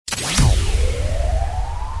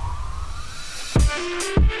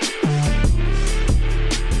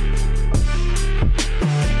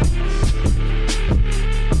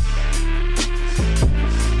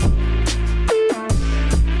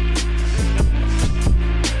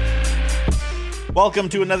Welcome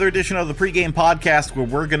to another edition of the Pregame podcast, where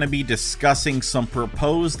we're going to be discussing some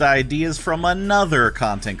proposed ideas from another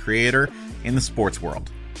content creator in the sports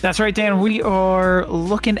world. That's right, Dan. We are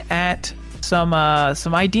looking at some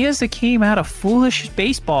ideas that came out of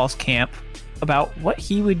FoolishBaseball's camp about what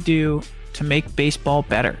he would do to make baseball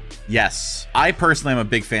better. Yes, I personally am a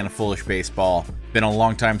big fan of FoolishBaseball. Been a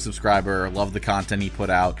long-time subscriber. Love the content he put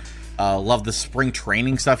out. Love the spring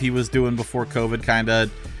training stuff he was doing before COVID kind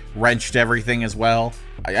of wrenched everything as well.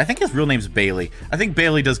 I think his real name's Bailey. I think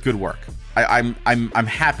Bailey does good work. I'm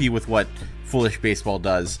happy with what FoolishBaseball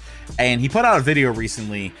does. And he put out a video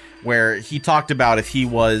recently where he talked about if he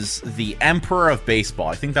was the emperor of baseball.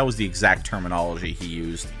 I think that was the exact terminology he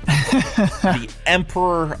used. The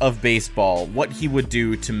emperor of baseball, what he would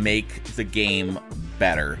do to make the game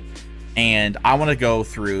better. And I want to go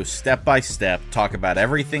through step by step, talk about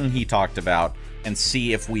everything he talked about, and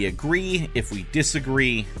see if we agree, if we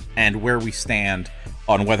disagree, and where we stand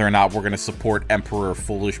on whether or not we're going to support Emperor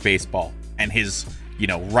FoolishBaseball and his,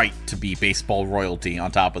 right to be baseball royalty on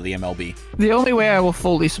top of the MLB. The only way I will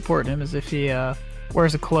fully support him is if he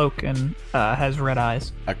wears a cloak and has red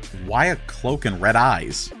eyes. Why a cloak and red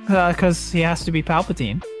eyes? Because he has to be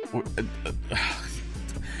Palpatine.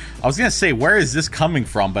 I was going to say, where is this coming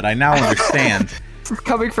from? But I now understand. It's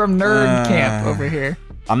coming from nerd camp over here.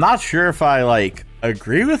 I'm not sure if I,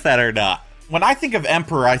 agree with that or not. When I think of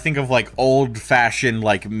Emperor, I think of, old-fashioned,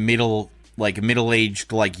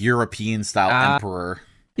 middle-aged, European-style Emperor.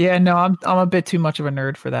 Yeah, no, I'm a bit too much of a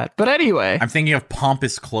nerd for that. But anyway. I'm thinking of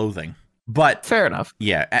pompous clothing. But fair enough.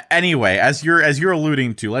 Yeah. Anyway, as you're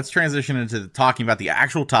alluding to, let's transition into talking about the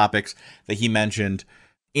actual topics that he mentioned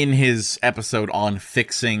in his episode on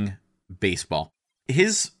fixing baseball.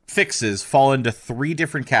 His fixes fall into three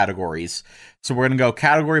different categories. So we're going to go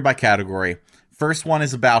category by category. First one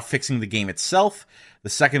is about fixing the game itself. The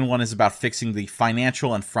second one is about fixing the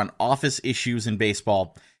financial and front office issues in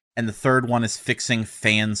baseball. And the third one is fixing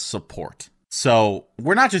fan support. So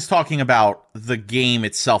we're not just talking about the game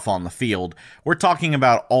itself on the field. We're talking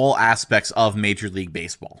about all aspects of Major League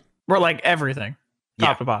Baseball. We're everything,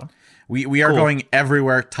 top to bottom. We are going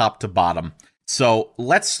everywhere, top to bottom. So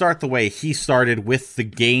let's start the way he started, with the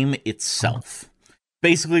game itself.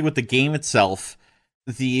 Basically, with the game itself,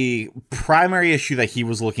 the primary issue that he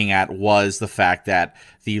was looking at was the fact that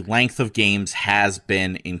the length of games has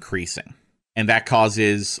been increasing. And that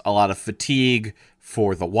causes a lot of fatigue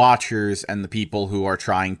for the watchers and the people who are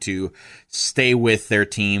trying to stay with their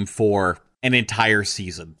team for an entire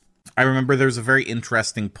season. I remember there's a very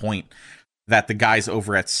interesting point that the guys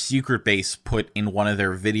over at Secret Base put in one of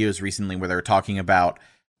their videos recently, where they were talking about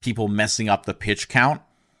people messing up the pitch count,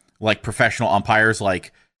 like professional umpires,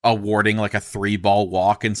 awarding a 3-ball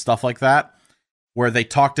walk and stuff like that, where they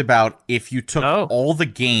talked about if you took all the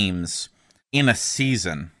games in a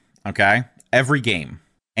season, okay, every game,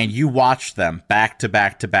 and you watched them back to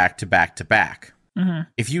back to back to back to back,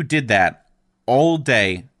 if you did that all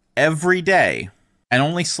day, every day, and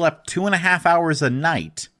only slept 2.5 hours a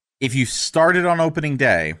night, if you started on opening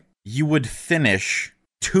day, you would finish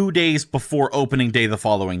 2 days before opening day the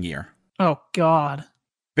following year. Oh, God.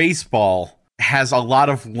 Baseball has a lot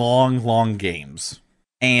of long games.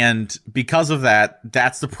 And because of that,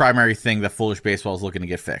 that's the primary thing that FoolishBaseball is looking to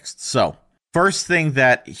get fixed. So, first thing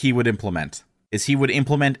that he would implement is he would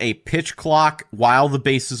implement a pitch clock while the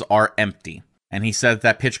bases are empty. And he said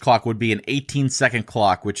that pitch clock would be an 18-second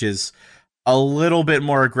clock, which is a little bit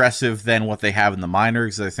more aggressive than what they have in the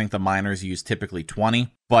minors. I think the minors use typically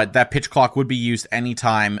 20, but that pitch clock would be used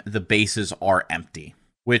anytime the bases are empty,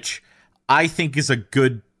 which I think is a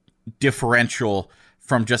good differential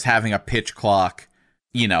from just having a pitch clock,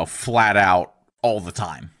 flat out all the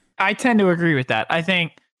time. I tend to agree with that. I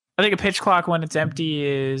think a pitch clock when it's empty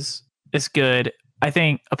is good. I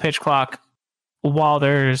think a pitch clock while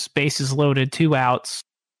there's bases loaded, 2 outs,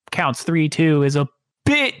 counts 3-2 is a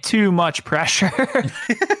bit too much pressure.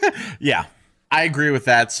 Yeah, I agree with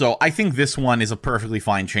that. So I think this one is a perfectly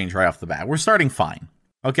fine change right off the bat. We're starting fine.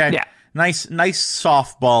 Okay? Yeah. Nice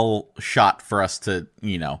softball shot for us to,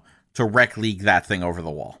 to rec league that thing over the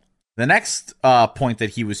wall. The next point that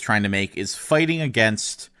he was trying to make is fighting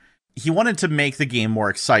against... He wanted to make the game more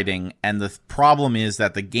exciting, and the problem is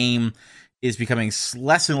that the game is becoming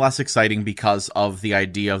less and less exciting because of the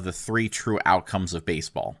idea of the 3 true outcomes of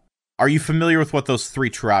baseball. Are you familiar with what those 3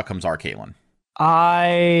 true outcomes are, Caitlin?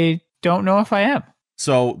 I don't know if I am.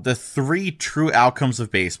 So the three true outcomes of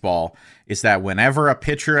baseball is that whenever a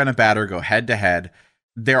pitcher and a batter go head to head,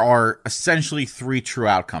 there are essentially three true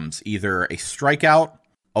outcomes: either a strikeout,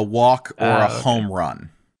 a walk, or a home run.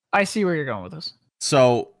 I see where you're going with this.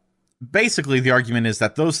 So basically the argument is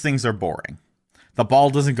that those things are boring. The ball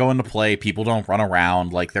doesn't go into play. People don't run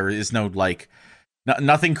around. Like, there is no, like,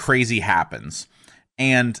 nothing crazy happens.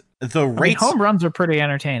 And the rates... home runs are pretty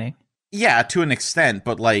entertaining. Yeah, to an extent,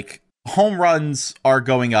 but, like, home runs are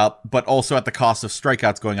going up, but also at the cost of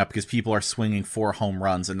strikeouts going up because people are swinging for home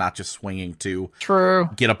runs and not just swinging to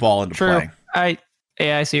get a ball into play.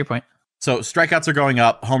 I see your point. So strikeouts are going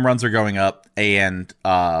up, home runs are going up, and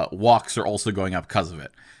walks are also going up because of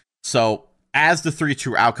it. So as the three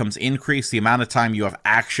true outcomes increase, the amount of time you have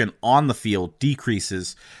action on the field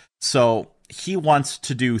decreases. So he wants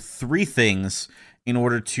to do three things in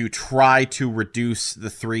order to try to reduce the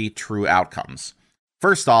three true outcomes.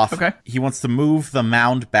 First off, he wants to move the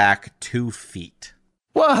mound back 2 feet.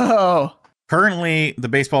 Whoa! Currently, the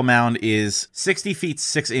baseball mound is 60 feet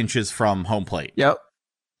 6 inches from home plate. Yep.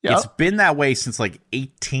 It's been that way since like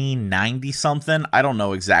 1890 something. I don't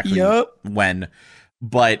know exactly when,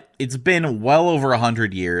 but it's been well over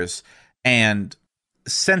 100 years. And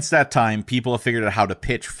since that time, people have figured out how to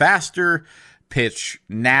pitch faster, pitch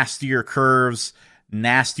nastier curves,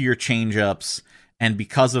 nastier changeups. And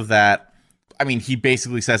because of that, I mean, he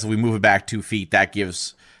basically says if we move it back 2 feet, that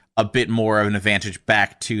gives a bit more of an advantage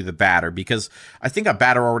back to the batter, because I think a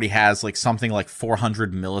batter already has like something like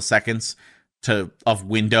 400 milliseconds of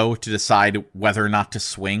window to decide whether or not to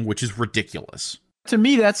swing, which is ridiculous. To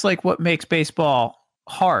me, that's like what makes baseball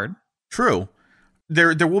hard. True.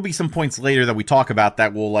 There will be some points later that we talk about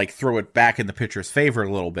that will like throw it back in the pitcher's favor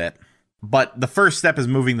a little bit. But the first step is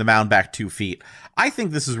moving the mound back 2 feet. I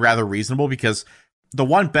think this is rather reasonable because the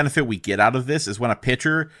one benefit we get out of this is when a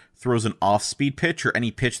pitcher throws an off-speed pitch or any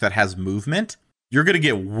pitch that has movement, you're going to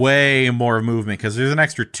get way more movement because there's an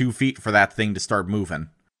extra 2 feet for that thing to start moving.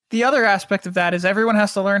 The other aspect of that is everyone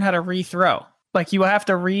has to learn how to rethrow. Like, you have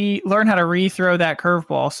to learn how to rethrow that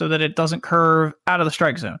curveball so that it doesn't curve out of the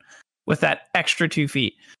strike zone with that extra 2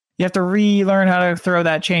 feet. You have to relearn how to throw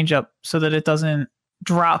that changeup so that it doesn't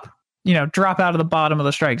drop out of the bottom of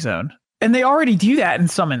the strike zone. And they already do that in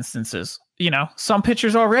some instances. Some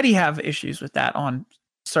pitchers already have issues with that on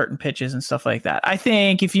certain pitches and stuff like that. I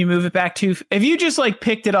think if you move it back if you just like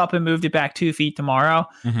picked it up and moved it back 2 feet tomorrow,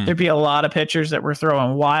 there'd be a lot of pitchers that were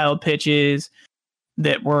throwing wild pitches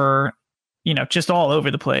that were, just all over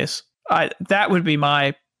the place. That would be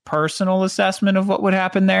my personal assessment of what would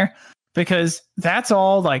happen there, because that's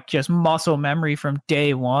all like just muscle memory from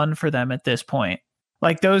day one for them at this point.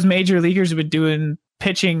 Like, those major leaguers have been doing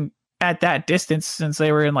pitching at that distance since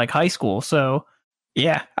they were in like high school. So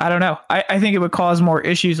yeah, I don't know. I think it would cause more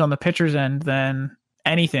issues on the pitcher's end than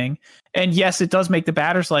anything. And yes, it does make the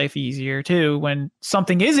batter's life easier too. When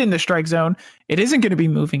something is in the strike zone, it isn't going to be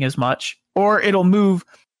moving as much, or it'll move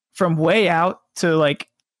from way out to like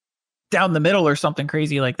down the middle or something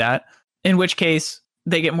crazy like that, in which case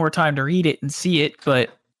they get more time to read it and see it.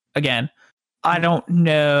 But again, I don't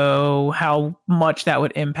know how much that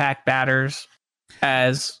would impact batters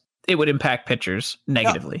as it would impact pitchers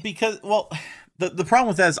negatively. No, because, well, the problem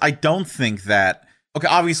with that is I don't think that... Okay,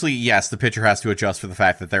 obviously, yes, the pitcher has to adjust for the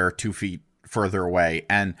fact that they're 2 feet further away.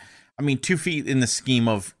 And, I mean, 2 feet in the scheme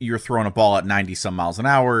of you're throwing a ball at 90-some miles an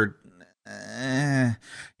hour...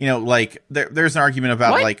 like, there's an argument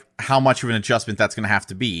about, like, how much of an adjustment that's going to have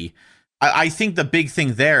to be. I think the big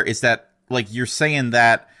thing there is that, like, you're saying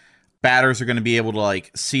that batters are going to be able to,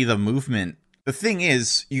 like, see the movement. The thing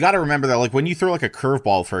is, you got to remember that, like, when you throw, like, a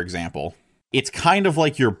curveball, for example, it's kind of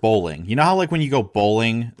like you're bowling. You know how, like, when you go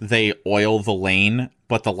bowling, they oil the lane,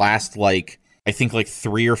 but the last, like, I think, like,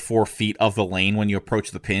 3 or 4 feet of the lane when you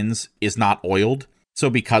approach the pins is not oiled?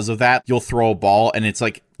 So because of that, you'll throw a ball, and it's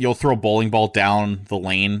like, you'll throw a bowling ball down the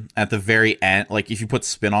lane at the very end. Like, if you put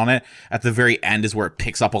spin on it, at the very end is where it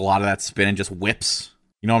picks up a lot of that spin and just whips.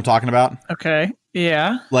 You know what I'm talking about? Okay,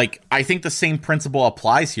 yeah. Like, I think the same principle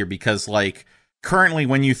applies here because, like, currently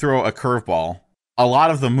when you throw a curveball, a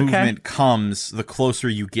lot of the movement comes the closer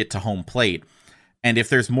you get to home plate. And if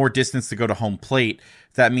there's more distance to go to home plate,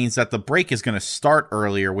 that means that the break is going to start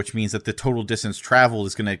earlier, which means that the total distance traveled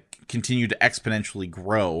is going to continue to exponentially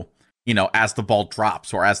grow, as the ball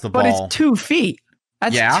drops or as the ball... But it's 2 feet.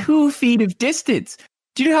 That's 2 feet of distance.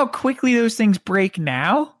 Do you know how quickly those things break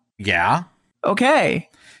now? Yeah. Okay.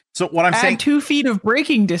 So what I'm saying... Add 2 feet of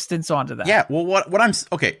breaking distance onto that. Yeah, well, what I'm...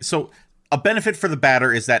 Okay, so a benefit for the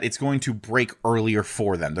batter is that it's going to break earlier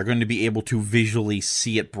for them. They're going to be able to visually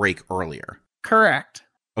see it break earlier. Correct.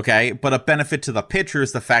 Okay, but a benefit to the pitcher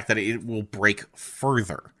is the fact that it will break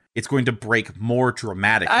further. It's going to break more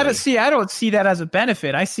dramatically. I don't see that as a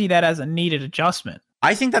benefit. I see that as a needed adjustment.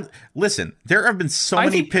 I think that, listen, there have been so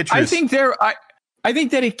many pitchers. I think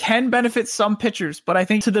that it can benefit some pitchers, but I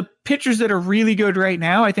think to the pitchers that are really good right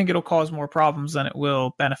now, I think it'll cause more problems than it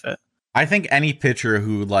will benefit. I think any pitcher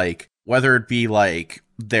who, like, whether it be like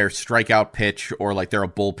their strikeout pitch or like they're a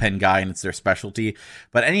bullpen guy and it's their specialty,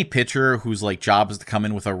 but any pitcher whose like job is to come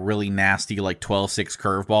in with a really nasty like 12-6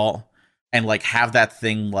 curveball and like have that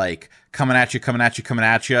thing like coming at you,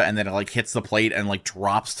 and then it like hits the plate and like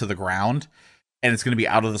drops to the ground and it's going to be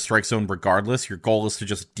out of the strike zone regardless. Your goal is to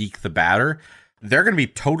just deke the batter. They're going to be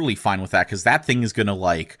totally fine with that because that thing is going to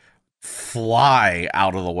like fly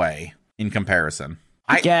out of the way in comparison.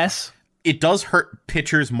 I guess. It does hurt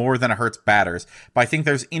pitchers more than it hurts batters, but I think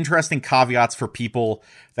there's interesting caveats for people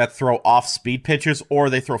that throw off-speed pitches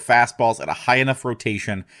or they throw fastballs at a high enough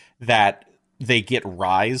rotation that they get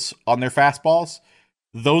rise on their fastballs.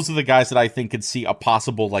 Those are the guys that I think could see a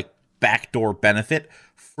possible like backdoor benefit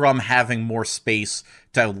from having more space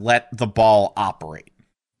to let the ball operate.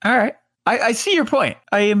 All right. I see your point.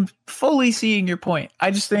 I am fully seeing your point.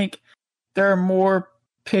 I just think there are more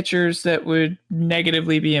pitchers that would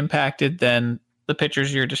negatively be impacted than the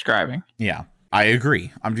pitchers you're describing. Yeah, I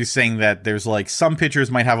agree. I'm just saying that there's like some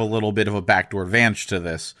pitchers might have a little bit of a backdoor advantage to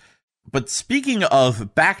this. But speaking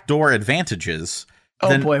of backdoor advantages...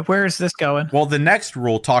 boy, where is this going? Well, the next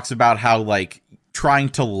rule talks about how like trying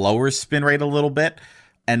to lower spin rate a little bit.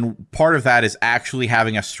 And part of that is actually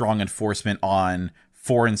having a strong enforcement on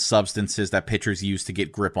foreign substances that pitchers use to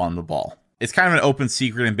get grip on the ball. It's kind of an open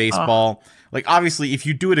secret in baseball. Like, obviously, if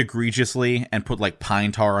you do it egregiously and put, like,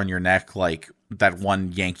 pine tar on your neck, like that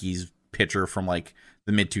one Yankees pitcher from, like,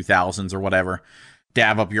 the mid-2000s or whatever,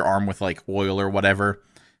 dab up your arm with, like, oil or whatever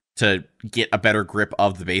to get a better grip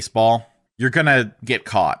of the baseball, you're gonna get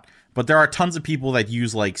caught. But there are tons of people that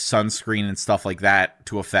use, like, sunscreen and stuff like that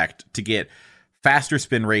to get faster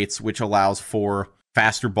spin rates, which allows for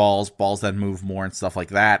faster balls that move more and stuff like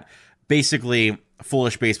that. Basically,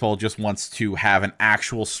 Foolish Baseball just wants to have an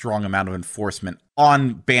actual strong amount of enforcement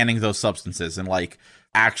on banning those substances and like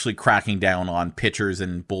actually cracking down on pitchers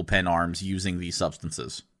and bullpen arms using these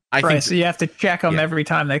substances. I think so you have to check them every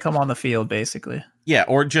time they come on the field, basically. Yeah,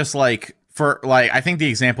 or just like I think the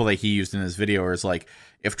example that he used in his video is like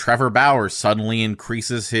if Trevor Bauer suddenly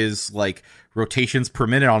increases his like rotations per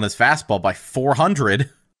minute on his fastball by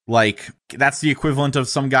 400, like that's the equivalent of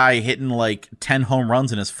some guy hitting like 10 home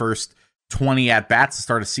runs in his first 20 at-bats to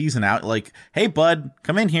start a season out. Like, hey, bud,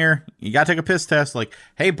 come in here. You got to take a piss test. Like,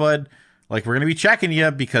 hey, bud, like, we're going to be checking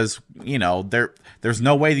you because, you know, there's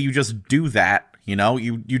no way that you just do that. You know,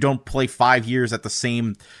 you don't play 5 years at the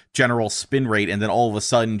same general spin rate and then all of a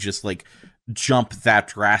sudden just, like, jump that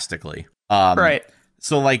drastically. Right.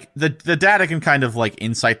 So, like, the data can kind of, like,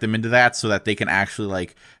 insight them into that so that they can actually,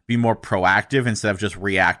 like, be more proactive instead of just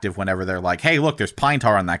reactive whenever they're like, hey, look, there's pine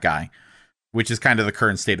tar on that guy, which is kind of the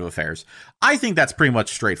current state of affairs. I think that's pretty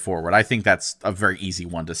much straightforward. I think that's a very easy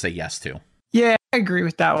one to say yes to. Yeah, I agree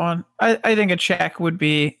with that one. I think a check would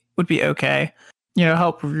be okay. You know,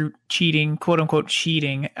 help cheating, quote unquote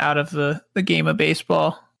cheating out of the game of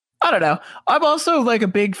baseball. I don't know. I'm also like a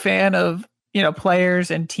big fan of, you know,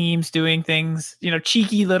 players and teams doing things, you know,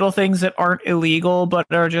 cheeky little things that aren't illegal, but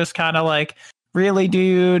are just kind of like, really,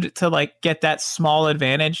 dude, to like get that small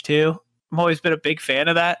advantage too. I've always been a big fan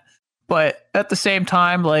of that. But at the same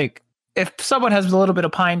time, like, if someone has a little bit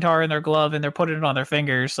of pine tar in their glove and they're putting it on their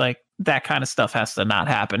fingers, like, that kind of stuff has to not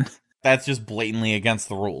happen. That's just blatantly against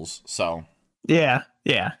the rules, so... Yeah.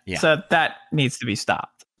 So that needs to be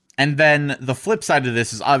stopped. And then the flip side of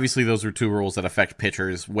this is obviously those are two rules that affect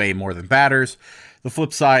pitchers way more than batters. The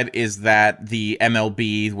flip side is that the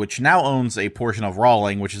MLB, which now owns a portion of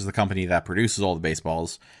Rawling, which is the company that produces all the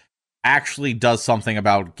baseballs, actually does something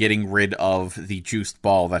about getting rid of the juiced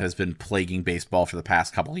ball that has been plaguing baseball for the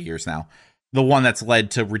past couple of years now. The one that's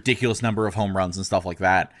led to ridiculous number of home runs and stuff like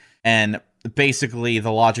that. And basically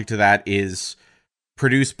the logic to that is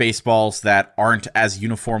produce baseballs that aren't as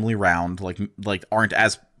uniformly round, like aren't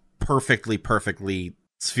as perfectly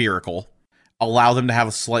spherical, allow them to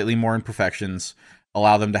have slightly more imperfections,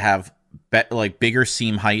 allow them to have bigger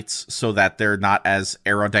seam heights so that they're not as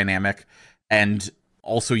aerodynamic, and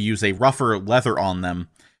also use a rougher leather on them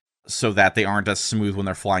so that they aren't as smooth when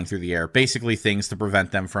they're flying through the air. Basically things to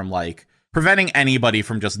prevent them from preventing anybody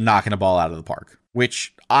from just knocking a ball out of the park,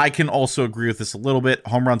 which I can also agree with this a little bit.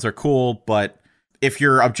 Home runs are cool, but if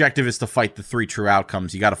your objective is to fight the 3 true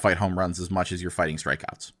outcomes, you got to fight home runs as much as you're fighting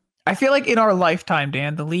strikeouts. I feel like in our lifetime,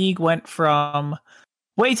 Dan, the league went from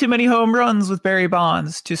way too many home runs with Barry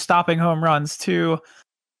Bonds, to stopping home runs, to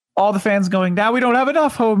all the fans going, now we don't have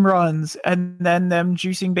enough home runs, and then them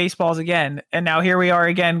juicing baseballs again. And now here we are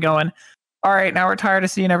again going, all right, now we're tired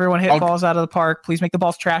of seeing everyone hit balls out of the park. Please make the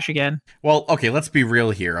balls trash again. Well, okay, let's be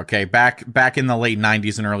real here, okay? Back in the late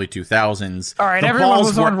 90s and early 2000s, all right, everyone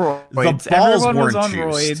was on roids. The balls weren't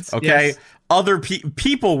juiced, okay? Yes. Other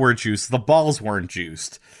people were juiced. The balls weren't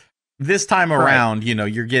juiced. This time around,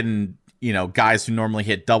 you're getting, guys who normally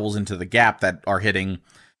hit doubles into the gap that are hitting,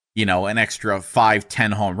 an extra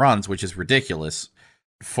 5-10 home runs, which is ridiculous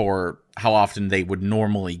for how often they would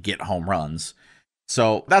normally get home runs.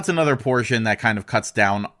 So that's another portion that kind of cuts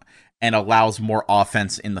down and allows more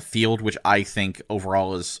offense in the field, which I think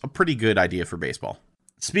overall is a pretty good idea for baseball.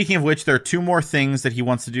 Speaking of which, there are two more things that he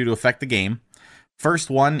wants to do to affect the game. First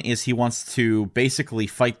one is he wants to basically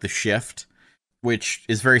fight the shift, which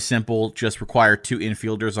is very simple. Just require 2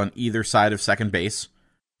 infielders on either side of second base.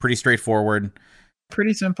 Pretty straightforward.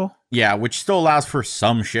 Pretty simple. Yeah, which still allows for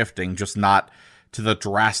some shifting, just not to the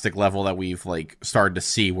drastic level that we've started to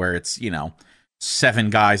see where it's, 7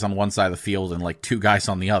 guys on one side of the field and 2 guys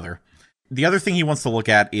on the other. The other thing he wants to look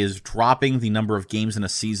at is dropping the number of games in a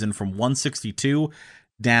season from 162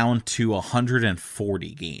 down to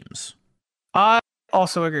 140 games. I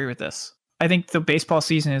also agree with this. I think the baseball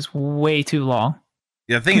season is way too long.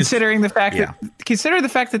 Yeah, considering the fact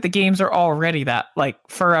that the games are already that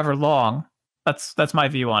forever long. That's my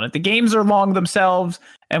view on it. The games are long themselves,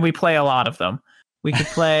 and we play a lot of them. We could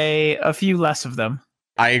play a few less of them.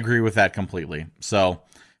 I agree with that completely. So,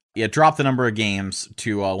 yeah, drop the number of games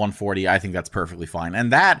to 140. I think that's perfectly fine.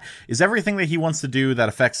 And that is everything that he wants to do that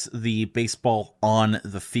affects the baseball on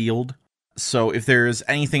the field. So if there's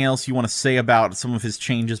anything else you want to say about some of his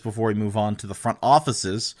changes before we move on to the front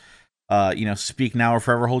offices, speak now or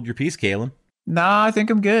forever hold your peace, Kalen. Nah, I think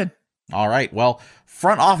I'm good. All right. Well,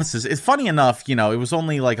 front offices. It's funny enough, it was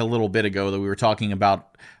only a little bit ago that we were talking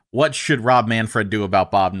about what should Rob Manfred do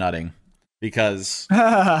about Bob Nutting. Because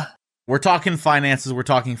we're talking finances, we're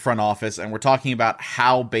talking front office, and we're talking about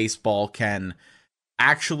how baseball can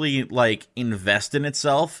actually invest in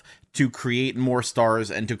itself to create more stars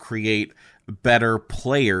and to create better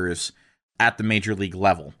players at the major league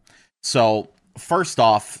level. So first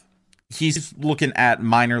off, he's looking at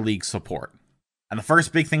minor league support. And the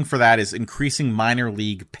first big thing for that is increasing minor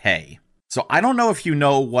league pay. So I don't know if you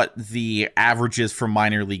know what the averages for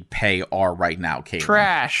minor league pay are right now, Kate.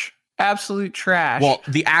 Trash. Absolute trash. Well,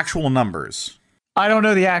 the actual numbers. I don't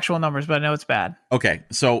know the actual numbers, but I know it's bad. Okay,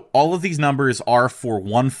 so all of these numbers are for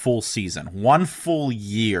one full season, 1 full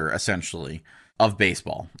year, essentially, of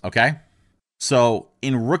baseball, okay? So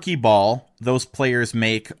in rookie ball, those players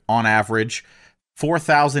make, on average,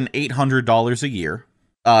 $4,800 a year.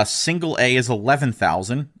 Single A is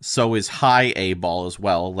 $11,000, so is high A ball as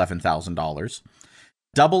well, $11,000.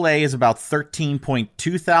 Double A is about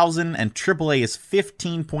 $13,200, and Triple A is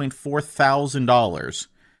 $15,400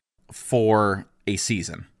 for a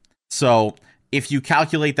season. So if you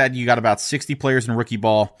calculate that, you got about 60 players in rookie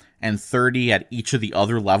ball and 30 at each of the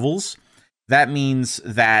other levels. That means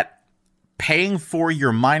that paying for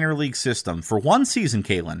your minor league system for one season,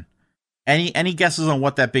 Caitlin, any guesses on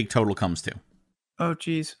what that big total comes to? Oh,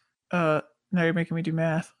 geez. Now you're making me do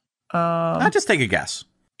math. Just take a guess.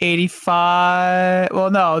 85. Well,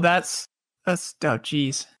 no, that's oh,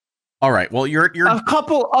 geez. All right. Well, you're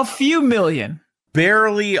a few million.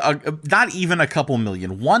 Barely, not even a couple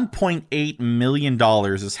million. $1.8 million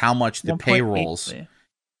is how much the payrolls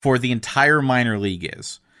for the entire minor league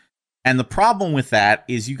is. And the problem with that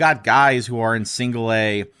is you got guys who are in single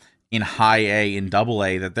A, in high A, in double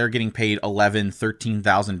A, that they're getting paid $11,000,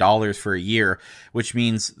 $13,000 for a year, which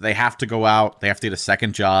means they have to go out, they have to get a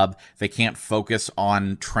second job, they can't focus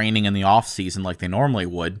on training in the off season like they normally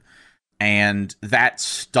would. And that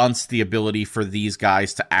stunts the ability for these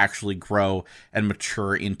guys to actually grow and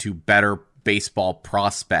mature into better baseball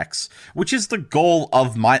prospects, which is the goal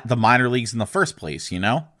of the minor leagues in the first place,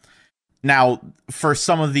 Now, for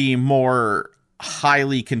some of the more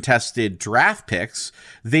highly contested draft picks,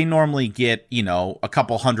 they normally get, a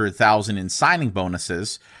couple $100,000 in signing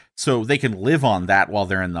bonuses, so they can live on that while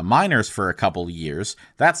they're in the minors for a couple of years.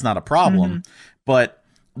 That's not a problem. Mm-hmm. But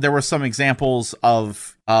there were some examples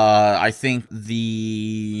of, I think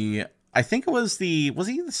it was he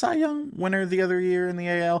the Cy Young winner the other year in the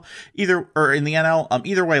AL? Or in the NL?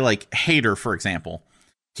 Either way, Hader, for example.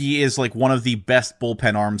 He is one of the best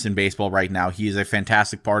bullpen arms in baseball right now. He is a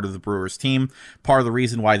fantastic part of the Brewers team. Part of the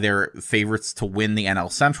reason why they're favorites to win the NL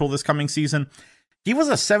Central this coming season. He was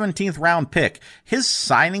a 17th round pick. His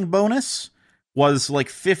signing bonus was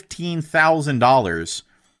 $15,000.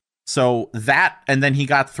 So that, and then he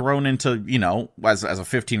got thrown into, as a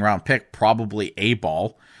 15-round pick, probably A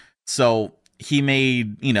ball. So he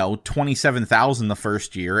made, 27,000 the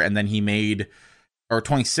first year, and then he made, or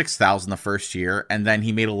 26,000 the first year, and then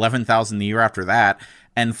he made 11,000 the year after that.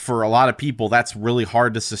 And for a lot of people, that's really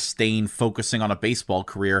hard to sustain focusing on a baseball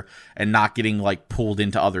career and not getting like pulled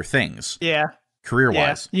into other things. Yeah.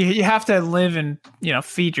 Career-wise. Yeah. You have to live and,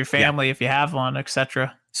 feed your family if you have one,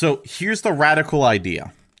 etc. So here's the radical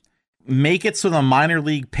idea. Make it so the minor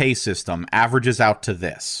league pay system averages out to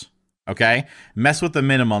this. Okay? Mess with the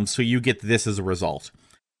minimum so you get this as a result.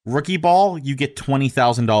 Rookie ball, you get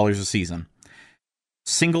 $20,000 a season.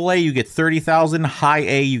 Single A, you get $30,000. High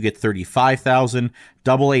A, you get $35,000.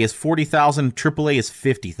 Double A is $40,000. Triple A is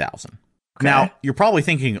 $50,000. Okay. Now, you're probably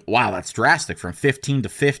thinking, wow, that's drastic. From 15 to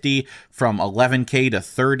 50, from 11K to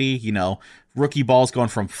 30, rookie balls going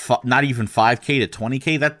from not even 5K to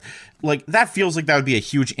 20K. That feels like that would be a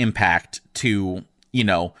huge impact to,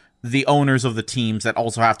 the owners of the teams that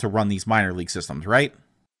also have to run these minor league systems, right?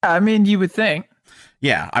 I mean, you would think.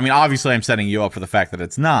 Yeah. I mean, obviously I'm setting you up for the fact that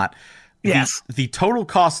it's not. Yes. The total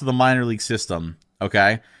cost of the minor league system,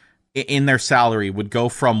 okay, in their salary would go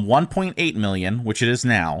from 1.8 million, which it is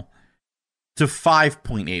now, to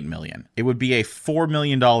 5.8 million. It would be a $4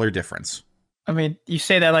 million difference. I mean, you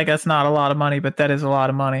say that like that's not a lot of money, but that is a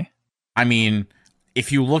lot of money. I mean,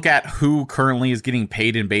 if you look at who currently is getting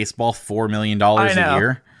paid in baseball, $4 million a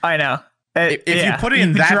year. I know. If you put it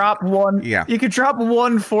in that, you could drop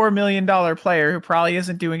one $4 million player who probably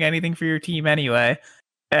isn't doing anything for your team anyway,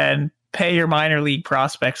 and pay your minor league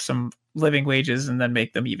prospects some living wages and then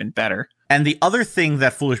make them even better. And the other thing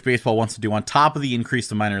that Foolish Baseball wants to do on top of the increase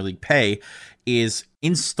to minor league pay is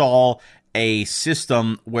install a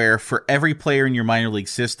system where for every player in your minor league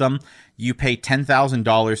system, you pay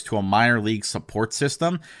 $10,000 to a minor league support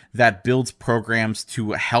system that builds programs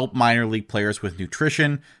to help minor league players with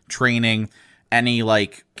nutrition, training, any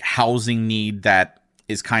like housing need that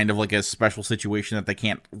is kind of like a special situation that they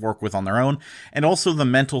can't work with on their own, and also the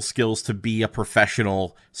mental skills to be a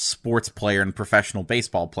professional sports player and professional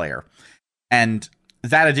baseball player. And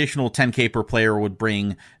that additional 10K per player would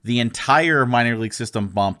bring the entire minor league system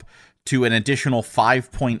bump to an additional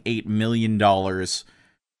 $5.8 million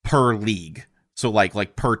per league. So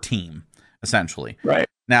like per team, essentially. Right.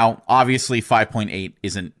 Now, obviously 5.8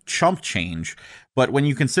 isn't chump change, but when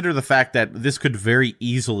you consider the fact that this could very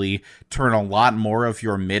easily turn a lot more of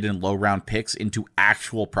your mid and low round picks into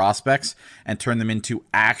actual prospects and turn them into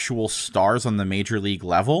actual stars on the major league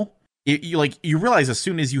level, you realize as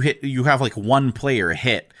soon as you have like one player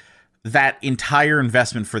hit, that entire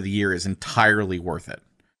investment for the year is entirely worth it.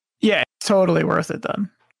 Yeah, totally worth it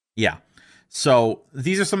then. Yeah. So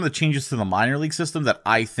these are some of the changes to the minor league system that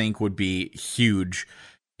I think would be huge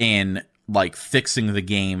in like fixing the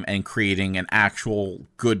game and creating an actual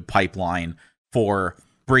good pipeline for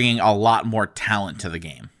bringing a lot more talent to the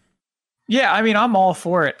game. Yeah, I mean, I'm all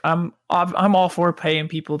for it. I'm all for paying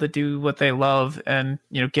people to do what they love and,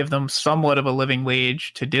 give them somewhat of a living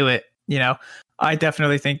wage to do it. I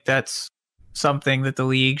definitely think that's something that the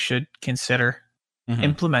league should consider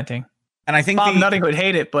implementing. And I think Bob Nutting would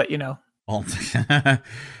hate it, but Well,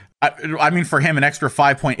 I mean, for him, an extra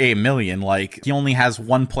 5.8 million, like he only has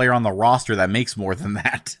one player on the roster that makes more than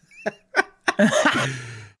that.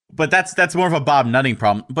 But that's more of a Bob Nutting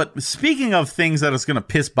problem. But speaking of things that is going to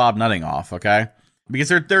piss Bob Nutting off, okay? Because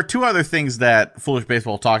there are two other things that Foolish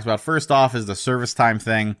Baseball talks about. First off is the service time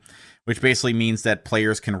thing, which basically means that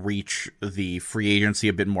players can reach the free agency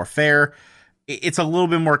a bit more fair. It's a little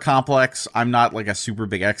bit more complex. I'm not like a super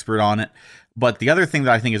big expert on it. But the other thing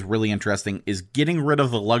that I think is really interesting is getting rid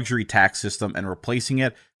of the luxury tax system and replacing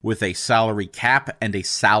it with a salary cap and a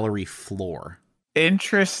salary floor.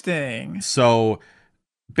 Interesting. So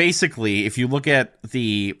basically, if you look at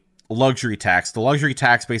the luxury tax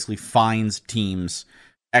basically fines teams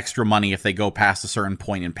extra money if they go past a certain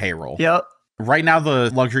point in payroll. Yep. Right now,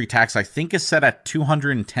 the luxury tax, I think, is set at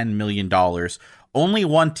 $210 million. Only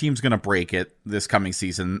one team's going to break it this coming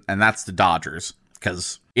season, and that's the Dodgers.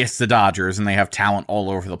 Because it's the Dodgers and they have talent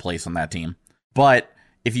all over the place on that team. But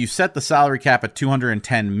if you set the salary cap at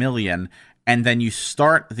 $210 million and then you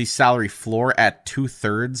start the salary floor at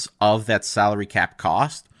 2/3 of that salary cap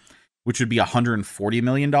cost, which would be $140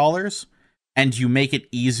 million, and you make it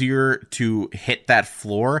easier to hit that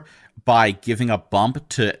floor by giving a bump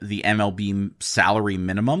to the MLB salary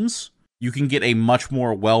minimums, you can get a much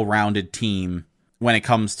more well-rounded team when it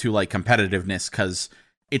comes to like competitiveness, because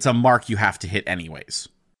it's a mark you have to hit anyways.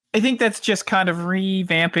 I think that's just kind of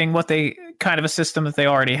revamping a system that they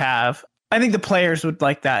already have. I think the players would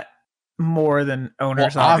like that more than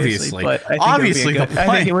owners, Well, obviously. But I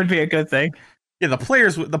think it would be a good thing. Yeah, the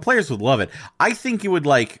players would love it. I think it would,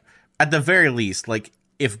 like, at the very least, like,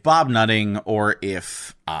 if Bob Nutting, or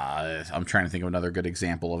if I'm trying to think of another good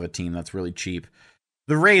example of a team that's really cheap.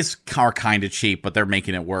 The Rays are kind of cheap, but they're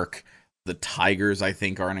making it work. The Tigers, I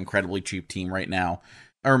think, are an incredibly cheap team right now.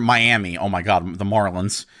 Or Miami. Oh my God, the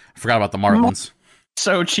Marlins. I forgot about the Marlins.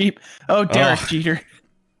 So cheap. Oh, Derek Jeter.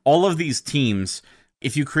 All of these teams,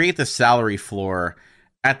 if you create the salary floor,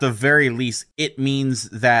 at the very least, it means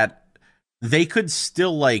that they could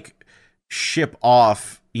still, like, ship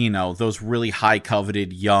off, you know, those really high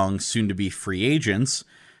coveted young soon to be free agents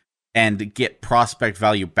and get prospect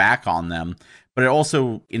value back on them. But it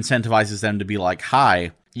also incentivizes them to be like,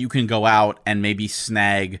 hi, you can go out and maybe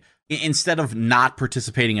snag, instead of not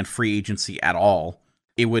participating in free agency at all,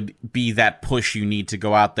 it would be that push you need to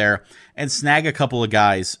go out there and snag a couple of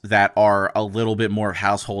guys that are a little bit more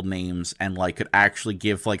household names and, like, could actually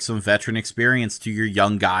give, like, some veteran experience to your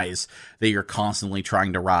young guys that you're constantly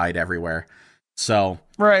trying to ride everywhere. So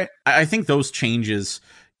right. I think those changes,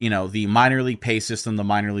 you know, the minor league pay system, the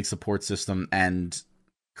minor league support system, and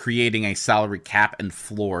creating a salary cap and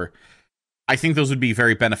floor, I think those would be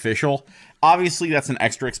very beneficial. Obviously, that's an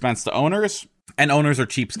extra expense to owners, and owners are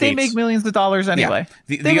cheapskates. They make millions of dollars anyway.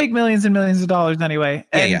 Yeah. They make millions and millions of dollars anyway.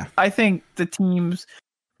 And I think the teams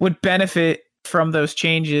would benefit from those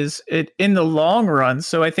changes in the long run.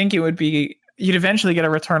 So I think it would be, you'd eventually get a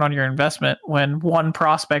return on your investment when one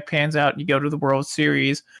prospect pans out and you go to the World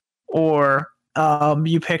Series, or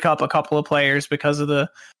you pick up a couple of players because of the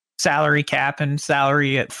salary cap and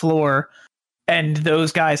salary at floor, and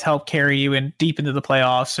those guys help carry you in deep into the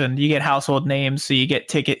playoffs, and you get household names, so you get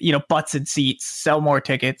butts and seats, sell more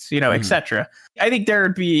tickets, etc. I think there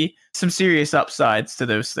would be some serious upsides to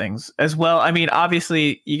those things as well. I mean,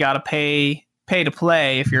 obviously you got to pay to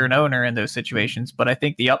play if you're an owner in those situations, but I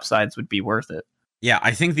think the upsides would be worth it. Yeah,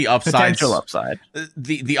 I think the upsides, potential upside,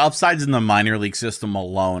 the upsides in the minor league system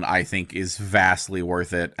alone, I think, is vastly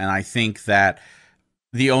worth it. And I think that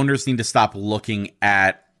the owners need to stop looking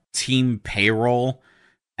at team payroll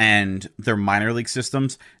and their minor league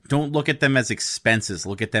systems. Don't look at them as expenses.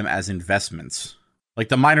 Look at them as investments. Like,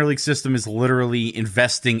 the minor league system is literally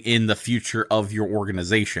investing in the future of your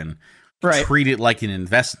organization. Right. Treat it like an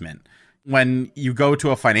investment. When you go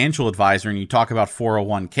to a financial advisor and you talk about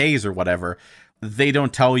 401ks or whatever, they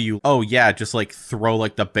don't tell you, oh yeah, just, like, throw,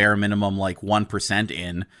 like, the bare minimum, like, 1%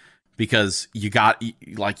 in, because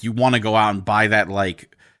you want to go out and buy that,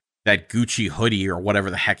 like, that Gucci hoodie or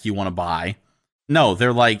whatever the heck you want to buy. No,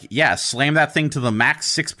 they're like, yeah, slam that thing to the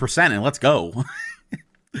max 6% and let's go.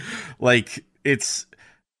 Like, it's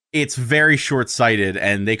very short-sighted,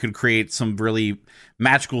 and they could create some really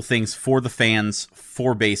magical things for the fans,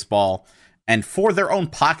 for baseball, and for their own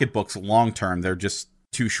pocketbooks long-term. They're just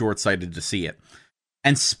too short-sighted to see it.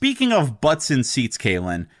 And speaking of butts in seats,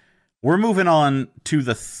 Kalen, we're moving on to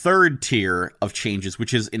the third tier of changes,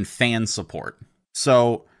 which is in fan support.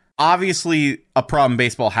 So, obviously, a problem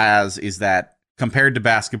baseball has is that compared to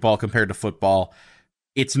basketball, compared to football,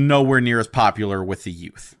 it's nowhere near as popular with the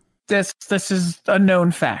youth. This is a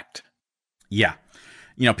known fact. Yeah.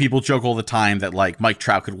 You know, people joke all the time that, like, Mike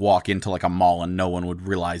Trout could walk into, like, a mall and no one would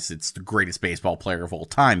realize it's the greatest baseball player of all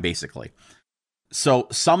time, basically. So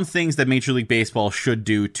some things that Major League Baseball should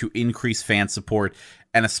do to increase fan support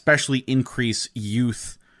and especially increase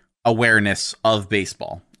youth awareness of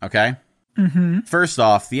baseball, okay? Mm-hmm. First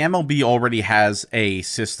off, the MLB already has a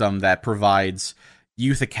system that provides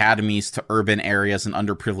youth academies to urban areas and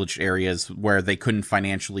underprivileged areas where they couldn't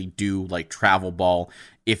financially do, like, travel ball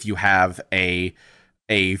if you have a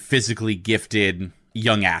physically gifted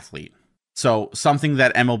young athlete. So something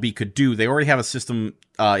that MLB could do, they already have a system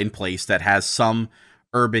in place that has some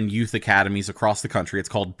urban youth academies across the country. It's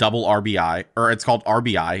called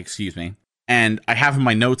RBI, excuse me. And I have in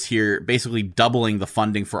my notes here basically doubling the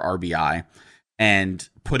funding for RBI and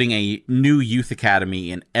putting a new youth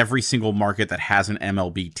academy in every single market that has an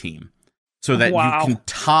MLB team, so that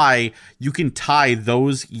you can tie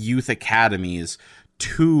those youth academies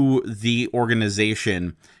to the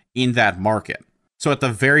organization in that market. So at the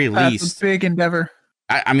very least, that's a big endeavor.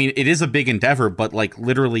 I mean, it is a big endeavor, but, like,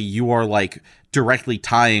 literally you are, like, directly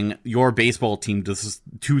tying your baseball team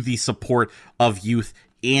to the support of youth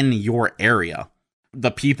in your area.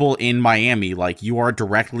 The people in Miami, like, you are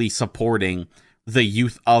directly supporting the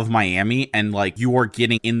youth of Miami, and, like, you are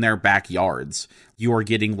getting in their backyards. You are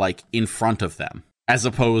getting, like, in front of them, as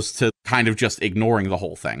opposed to kind of just ignoring the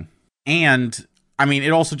whole thing. And, I mean, it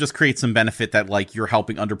also just creates some benefit that, like, you're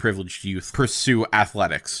helping underprivileged youth pursue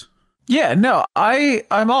athletics. Yeah, no,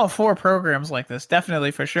 I'm all for programs like this,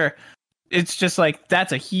 definitely, for sure. it's just like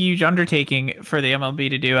that's a huge undertaking for the MLB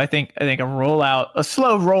to do. I think a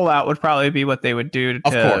slow rollout would probably be what they would do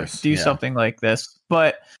to do something like this.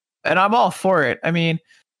 And I'm all for it. I mean,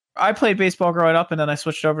 I played baseball growing up, and then I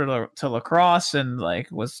switched over to lacrosse, and like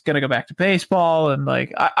was gonna go back to baseball. And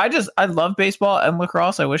like I love baseball and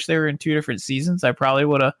lacrosse. I wish they were in two different seasons. I probably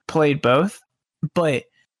would have played both, but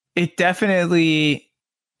it definitely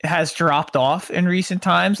has dropped off in recent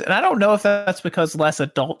times. And I don't know if that's because less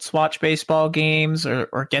adults watch baseball games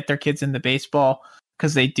or get their kids into baseball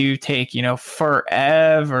because they do take,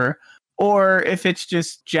 forever, or if it's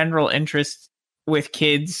just general interest with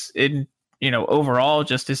kids in, overall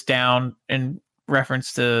just is down in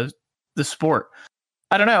reference to the sport.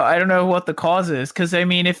 I don't know. I don't know what the cause is. Because, I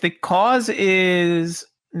mean, if the cause is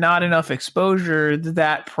not enough exposure,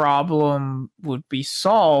 that problem would be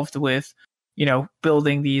solved with,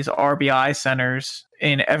 building these RBI centers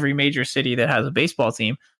in every major city that has a baseball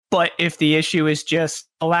team. But if the issue is just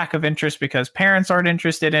a lack of interest because parents aren't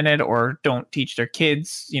interested in it or don't teach their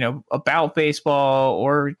kids, about baseball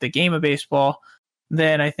or the game of baseball,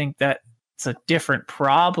 then I think that it's a different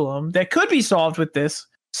problem that could be solved with this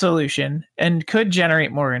solution and could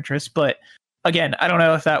generate more interest. But again, I don't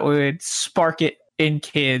know if that would spark it in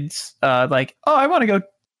kids, like, oh, I want to go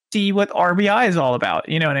see what RBI is all about.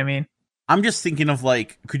 You know what I mean? I'm just thinking of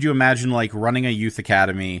like, could you imagine like running a youth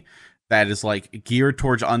academy that is like geared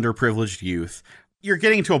towards underprivileged youth? You're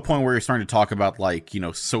getting to a point where you're starting to talk about like,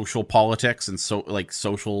 social politics and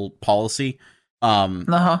social policy.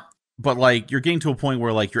 But like you're getting to a point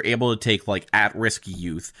where like you're able to take like at-risk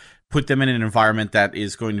youth, put them in an environment that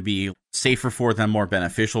is going to be safer for them, more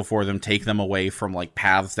beneficial for them, take them away from like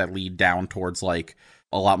paths that lead down towards like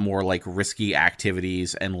a lot more like risky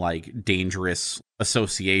activities and like dangerous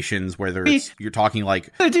associations where you're talking like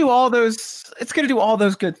it's gonna do all those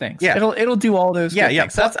good things. Yeah, it'll do all those good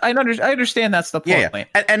things. That's I understand that's the point. Yeah.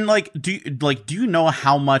 And like do you know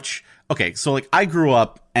how much? Okay, so like I grew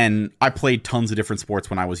up and I played tons of different sports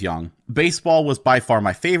when I was young. Baseball was by far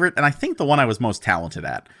my favorite, and I think the one I was most talented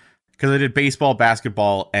at, because I did baseball,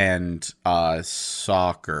 basketball, and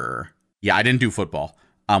soccer. Yeah, I didn't do football.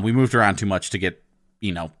 We moved around too much to get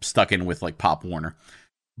stuck in with like Pop Warner.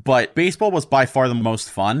 But baseball was by far the most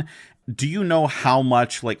fun. Do you know how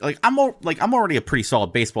much I'm already a pretty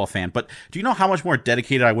solid baseball fan, but do you know how much more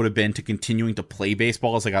dedicated I would have been to continuing to play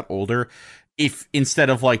baseball as I got older, if instead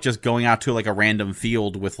of like just going out to like a random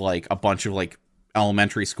field with like a bunch of like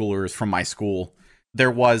elementary schoolers from my school,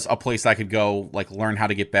 there was a place I could go like learn how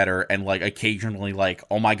to get better, and like occasionally like,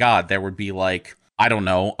 oh my god, there would be like, I don't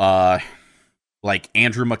know, like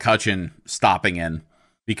Andrew McCutcheon stopping in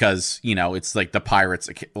because, it's like the Pirates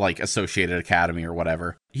like Associated Academy or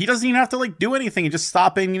whatever. He doesn't even have to like do anything. He just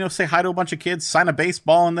stop in, say hi to a bunch of kids, sign a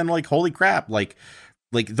baseball, and then like, holy crap, like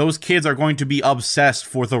those kids are going to be obsessed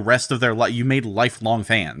for the rest of their life. You made lifelong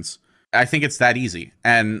fans. I think it's that easy.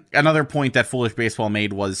 And another point that Foolish Baseball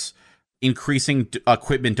made was increasing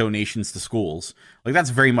equipment donations to schools. Like that's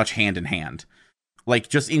very much hand in hand. Like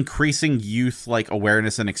just increasing youth like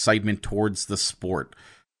awareness and excitement towards the sport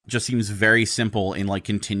just seems very simple in like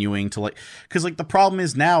continuing to like, because like the problem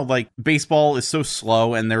is now like baseball is so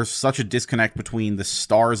slow and there's such a disconnect between the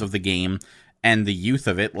stars of the game and the youth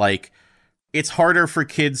of it. Like it's harder for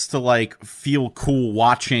kids to like feel cool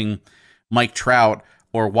watching Mike Trout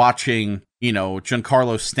or watching,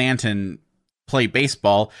 Giancarlo Stanton play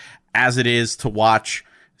baseball as it is to watch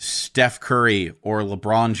Steph Curry or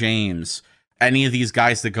LeBron James, any of these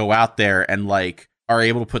guys that go out there and like are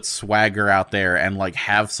able to put swagger out there and like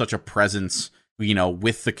have such a presence,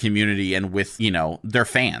 with the community and with, their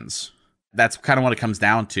fans. That's kind of what it comes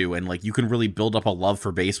down to. And like, you can really build up a love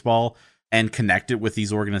for baseball and connect it with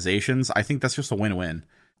these organizations. I think that's just a win-win.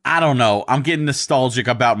 I don't know. I'm getting nostalgic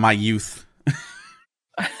about my youth.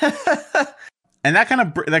 And that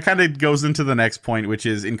kind of goes into the next point, which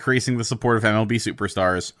is increasing the support of MLB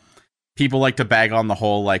superstars. People like to bag on the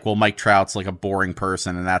whole, like, well, Mike Trout's like a boring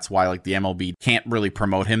person, and that's why like the MLB can't really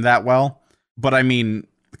promote him that well. But I mean,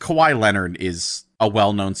 Kawhi Leonard is a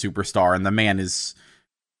well-known superstar, and the man is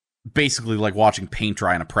basically like watching paint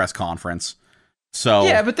dry in a press conference. So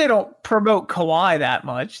yeah, but they don't promote Kawhi that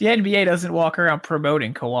much. The NBA doesn't walk around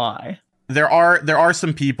promoting Kawhi. There are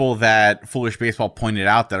some people that Foolish Baseball pointed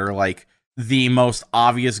out that are like the most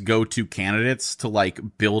obvious go-to candidates to like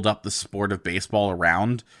build up the sport of baseball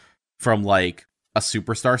around from like a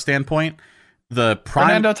superstar standpoint.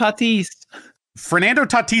 Fernando Tatis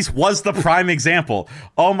was the prime example.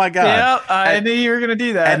 Oh my god. Yeah, I knew you were going to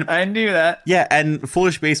do that. I knew that. Yeah, and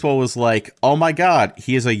Foolish Baseball was like, "Oh my god,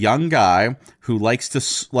 he is a young guy who likes to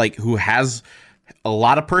who has a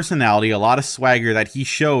lot of personality, a lot of swagger that he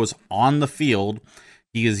shows on the field.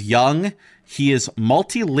 He is young. He is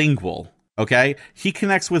multilingual. Okay. He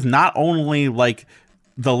connects with not only like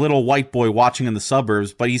the little white boy watching in the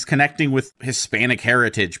suburbs, but he's connecting with Hispanic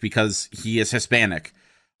heritage because he is Hispanic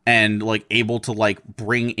and like able to like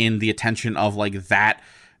bring in the attention of like that,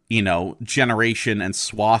 you know, generation and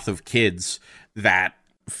swath of kids that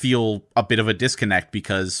feel a bit of a disconnect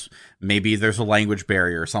because maybe there's a language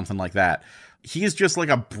barrier or something like that. He is just like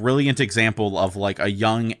a brilliant example of like a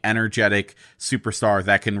young, energetic superstar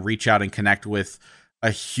that can reach out and connect with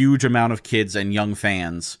a huge amount of kids and young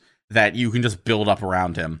fans that you can just build up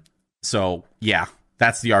around him. So yeah,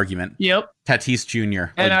 that's the argument. Yep. Tatis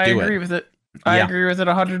Jr. And I agree with it. I agree with it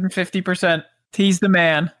 150%. He's the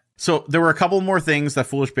man. So there were a couple more things that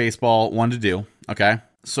Foolish Baseball wanted to do. Okay.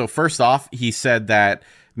 So first off, he said that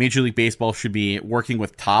Major League Baseball should be working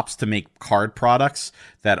with Topps to make card products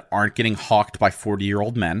that aren't getting hawked by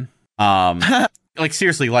 40-year-old men. Like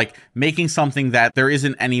seriously, like making something that there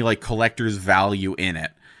isn't any like collector's value in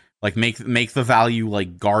it. Like make the value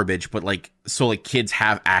like garbage, but like so like kids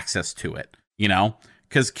have access to it, you know?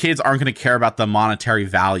 Because kids aren't going to care about the monetary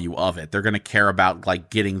value of it. They're going to care about like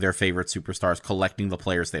getting their favorite superstars, collecting the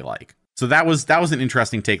players they like. So that was an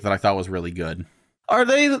interesting take that I thought was really good. Are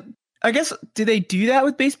they? I guess do they do that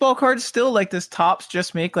with baseball cards still? Like does Topps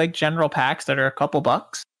just make like general packs that are a couple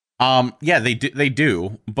bucks? Yeah, they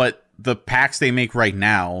do, but the packs they make right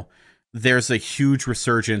now, there's a huge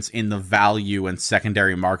resurgence in the value and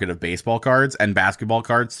secondary market of baseball cards and basketball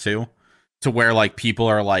cards too, to where like people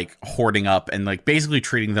are like hoarding up and like basically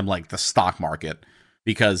treating them like the stock market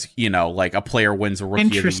because, you know, like a player wins a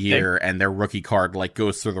rookie of the year and their rookie card like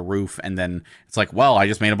goes through the roof. And then it's like, well, I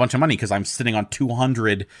just made a bunch of money because I'm sitting on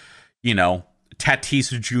 200, you know,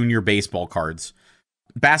 Tatis Jr. baseball cards.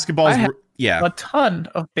 Basketball's a ton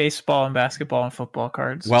of baseball and basketball and football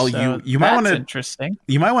cards. Well, so you might want to interesting.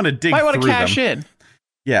 You might want to dig. Might want to cash in.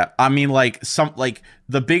 Yeah, I mean, like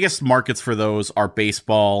the biggest markets for those are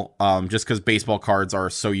baseball, just because baseball cards are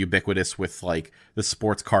so ubiquitous with like the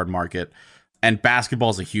sports card market, and basketball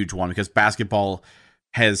is a huge one because basketball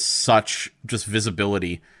has such just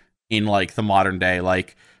visibility in like the modern day.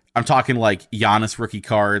 Like I'm talking like Giannis rookie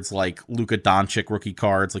cards, like Luka Doncic rookie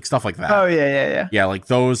cards, like stuff like that. Oh yeah. Yeah, like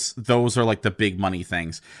those are like the big money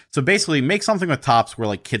things. So basically make something with Topps where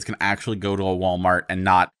like kids can actually go to a Walmart and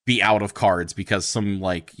not be out of cards because some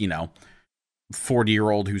like, you know,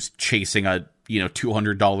 40-year-old who's chasing a, you know,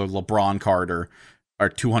 $200 LeBron card or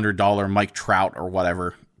 $200 Mike Trout or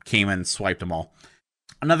whatever came in and swiped them all.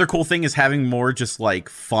 Another cool thing is having more just like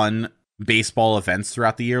fun baseball events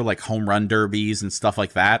throughout the year, like home run derbies and stuff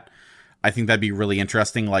like that. I think that'd be really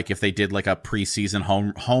interesting. Like if they did like a preseason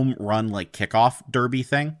home run like kickoff derby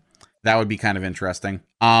thing, that would be kind of interesting.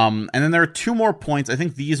 And then there are two more points. I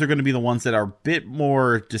think these are going to be the ones that are a bit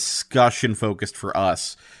more discussion focused for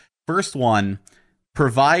us. First one,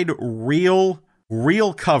 provide real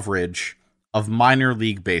coverage of minor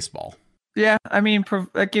league baseball. Yeah, I mean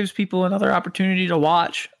that gives people another opportunity to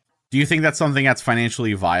watch. Do you think that's something that's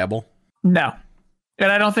financially viable? No.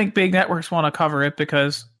 And I don't think big networks want to cover it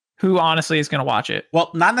because who honestly is going to watch it?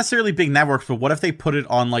 Well, not necessarily big networks, but what if they put it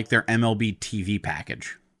on like their MLB TV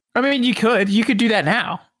package? I mean, you could do that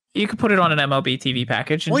now. You could put it on an MLB TV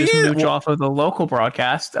package and mooch off of the local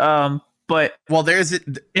broadcast. But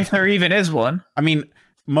if there even is one. I mean,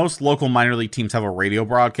 most local minor league teams have a radio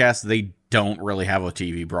broadcast. They don't really have a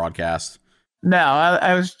TV broadcast. No,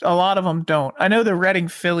 a lot of them don't. I know the Reading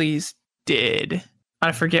Phillies did.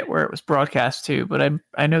 I forget where it was broadcast to, but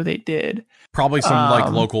I know they did. Probably some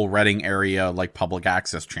like local Reading area, like public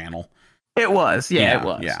access channel. It was. Yeah, it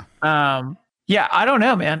was. Yeah. Yeah, I don't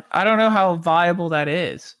know, man. I don't know how viable that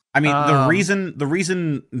is. I mean, the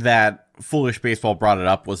reason that Foolish Baseball brought it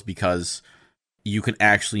up was because you can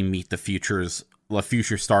actually meet the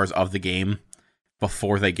future stars of the game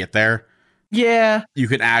before they get there. Yeah. You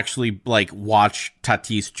can actually like watch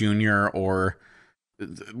Tatis Jr. or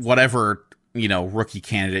whatever, you know, rookie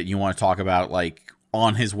candidate you want to talk about, like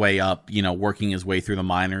on his way up, you know, working his way through the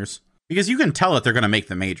minors, because you can tell that they're going to make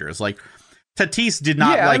the majors. Like Tatis did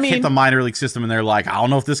not hit the minor league system and they're like, I don't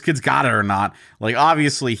know if this kid's got it or not. Like,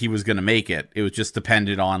 obviously he was going to make it. It was just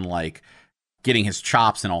dependent on like getting his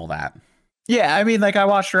chops and all that. Yeah. I mean, like I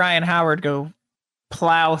watched Ryan Howard go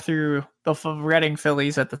plow through the Reading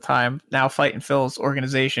Phillies at the time, now fighting Phil's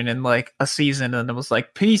organization in like a season. And it was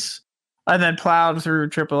like, peace. And then plowed through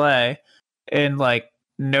AAA in like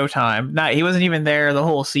no time. He wasn't even there the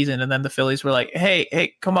whole season. And then the Phillies were like,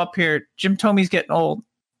 hey, come up here. Jim Thome's getting old.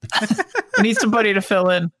 We need somebody to fill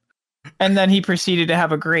in. And then he proceeded to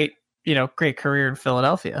have a great career in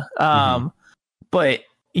Philadelphia. But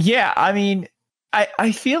yeah, I mean,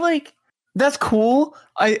 I feel like that's cool.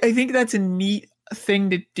 I think that's a neat thing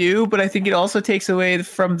to do, but I think it also takes away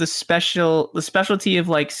from the specialty of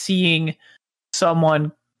like seeing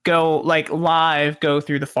someone go like live go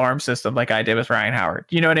through the farm system like I did with Ryan Howard.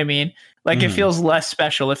 You know what I mean? Like it feels less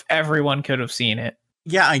special if everyone could have seen it.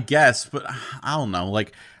 Yeah, I guess, but I don't know.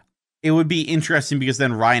 Like, it would be interesting because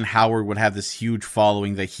then Ryan Howard would have this huge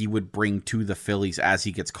following that he would bring to the Phillies as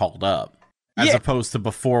he gets called up. As opposed to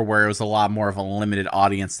before where it was a lot more of a limited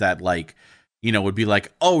audience that, like, you know, would be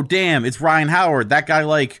like, oh, damn, it's Ryan Howard. That guy,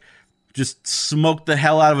 like, just smoked the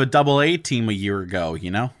hell out of a Double-A team a year ago,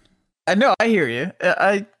 you know? I know, I hear you.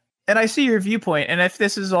 I see your viewpoint. And if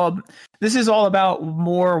this is all about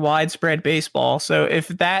more widespread baseball. So if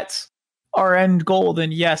that's our end goal,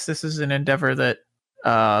 then yes, this is an endeavor that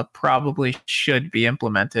probably should be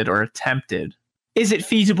implemented or attempted. Is it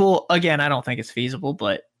feasible? Again, I don't think it's feasible,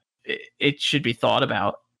 but it should be thought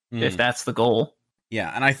about if that's the goal.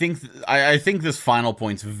 Yeah, and I think I think this final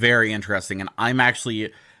point's very interesting, and I'm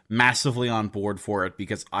actually massively on board for it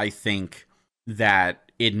because I think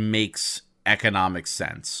that it makes economic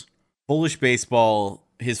sense. Foolish Baseball,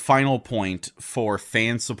 his final point for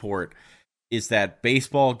fan support is that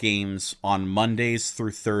baseball games on Mondays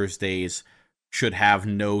through Thursdays should have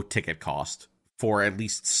no ticket cost for at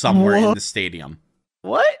least somewhere in the stadium.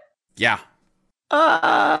 What? Yeah.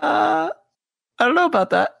 I don't know about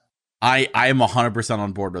that. I am 100%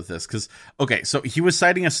 on board with this because, okay, so he was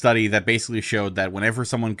citing a study that basically showed that whenever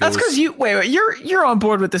someone goes... That's because you're on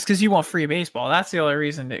board with this because you want free baseball. That's the only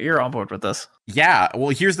reason that you're on board with this. Yeah, well,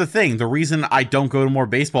 here's the thing. The reason I don't go to more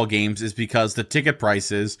baseball games is because the ticket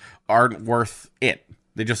prices aren't worth it.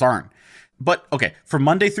 They just aren't. But, okay, for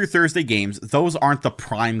Monday through Thursday games, those aren't the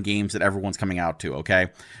prime games that everyone's coming out to, okay?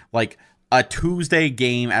 Like, a Tuesday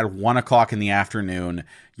game at 1 o'clock in the afternoon,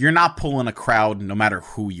 you're not pulling a crowd no matter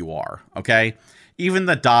who you are, okay? Even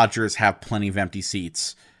the Dodgers have plenty of empty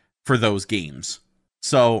seats for those games.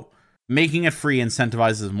 So making it free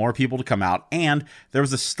incentivizes more people to come out. And there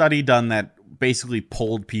was a study done that basically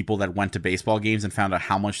polled people that went to baseball games and found out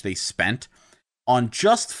how much they spent on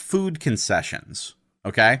just food concessions,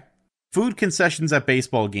 okay? Food concessions at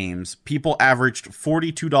baseball games, people averaged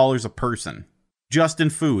 $42 a person. Just in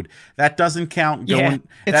food. That doesn't count going...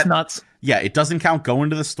 Yeah, it's nuts. Yeah, it doesn't count going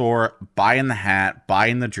to the store, buying the hat,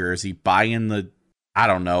 buying the jersey, buying the, I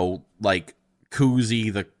don't know, like,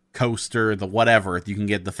 koozie, the coaster, the whatever you can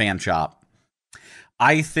get at the fan shop.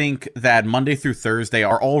 I think that Monday through Thursday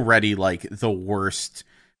are already, like, the worst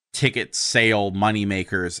ticket sale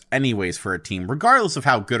moneymakers anyways for a team, regardless of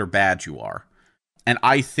how good or bad you are. And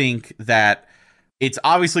I think that it's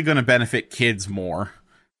obviously going to benefit kids more.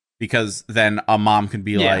 Because then a mom can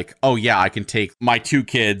be like, oh, yeah, I can take my 2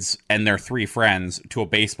 kids and their 3 friends to a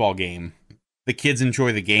baseball game. The kids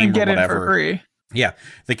enjoy the game and get or whatever. It for free. Yeah,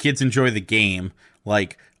 the kids enjoy the game.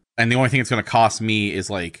 Like, and the only thing it's going to cost me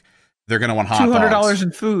is, like, they're going to want hot $200 dogs.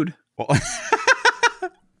 in food. Well,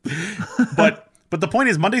 but the point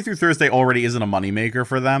is, Monday through Thursday already isn't a moneymaker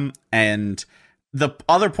for them. And the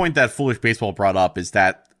other point that Foolish Baseball brought up is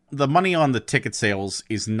that the money on the ticket sales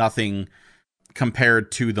is nothing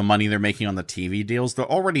compared to the money they're making on the TV deals. They're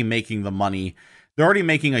already making the money. They're already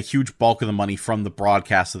making a huge bulk of the money from the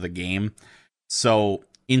broadcast of the game. So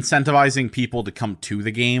incentivizing people to come to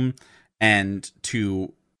the game and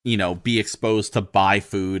to, you know, be exposed to buy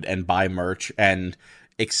food and buy merch and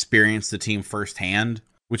experience the team firsthand,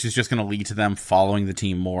 which is just going to lead to them following the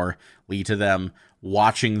team more, lead to them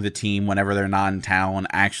watching the team whenever they're not in town,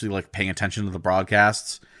 actually like paying attention to the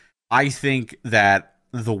broadcasts. I think that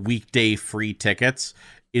the weekday free tickets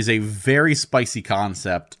is a very spicy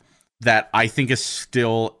concept that I think is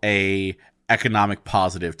still a economic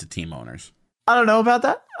positive to team owners. I don't know about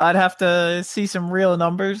that. I'd have to see some real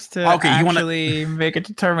numbers to actually make a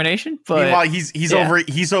determination. But meanwhile,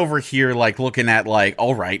 he's over here like looking at like,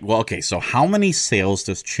 all right, well, okay, so how many sales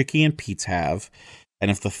does Chicky and Pete's have?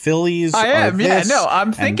 And if the Phillies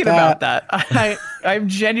I'm thinking about that. I'm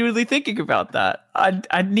genuinely thinking about that.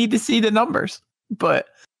 I need to see the numbers. But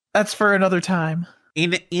that's for another time.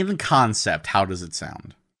 In concept, how does it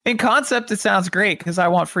sound? In concept, it sounds great because I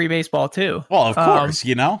want free baseball too. Well, of course,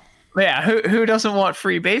 you know. Yeah, who doesn't want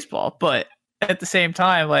free baseball? But at the same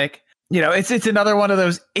time, like, you know, it's another one of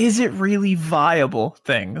those. Is it really viable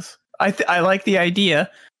things? I like the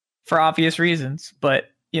idea for obvious reasons, but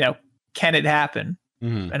you know, can it happen?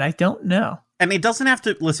 Mm-hmm. And I don't know. And it doesn't have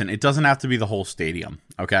to It doesn't have to be the whole stadium.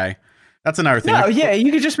 Okay. That's another thing. No, yeah,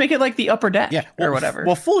 you could just make it like the upper deck or whatever.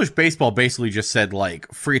 Well, Foolish Baseball basically just said, like,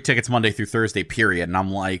 free tickets Monday through Thursday, period. And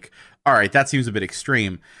I'm like, all right, that seems a bit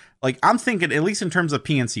extreme. Like, I'm thinking, at least in terms of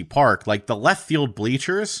PNC Park, like the left field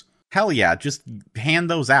bleachers, hell yeah, just hand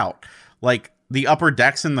those out. Like the upper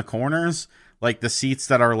decks in the corners, like the seats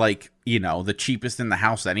that are like, you know, the cheapest in the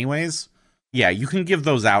house anyways. Yeah, you can give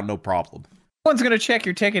those out, no problem. No one's going to check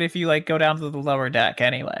your ticket if you like go down to the lower deck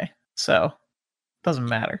anyway. So, doesn't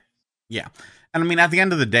matter. Yeah. And I mean, at the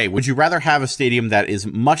end of the day, would you rather have a stadium that is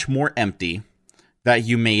much more empty, that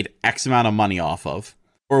you made X amount of money off of?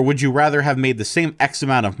 Or would you rather have made the same X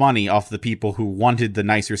amount of money off the people who wanted the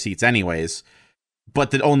nicer seats anyways,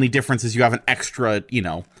 but the only difference is you have an extra, you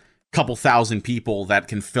know, couple thousand people that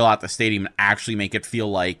can fill out the stadium and actually make it feel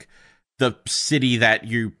like the city that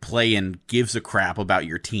you play in gives a crap about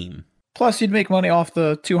your team. Plus, you'd make money off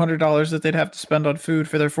the $200 that they'd have to spend on food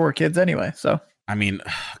for their 4 kids anyway. So, I mean,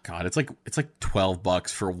 God, it's like $12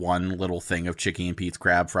 for one little thing of Chicky and Pete's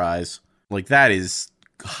crab fries. Like, that is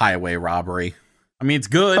highway robbery. I mean, it's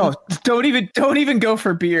good. Oh, don't even go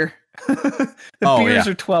for beer. The beers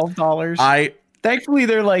are $12. Thankfully,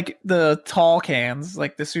 they're like the tall cans,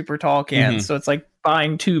 like the super tall cans. So it's like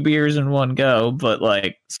buying 2 beers in one go, but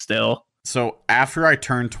like still. So after I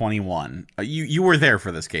turned 21, you were there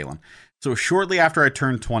for this, Kalen. So shortly after I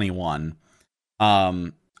turned 21,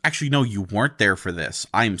 actually, no, you weren't there for this.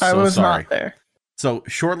 I was sorry. Not there. So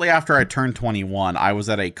shortly after I turned 21, I was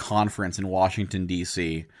at a conference in Washington,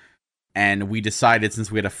 D.C., and we decided,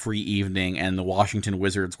 since we had a free evening and the Washington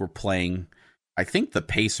Wizards were playing, I think, the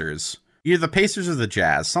Pacers. Either the Pacers or the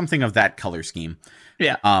Jazz, something of that color scheme.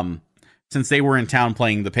 Yeah. Since they were in town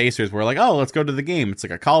playing the Pacers, we're like, oh, let's go to the game. It's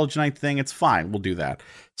like a college night thing. It's fine. We'll do that.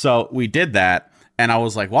 So we did that, and I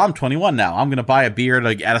was like, well, I'm 21 now. I'm going to buy a beer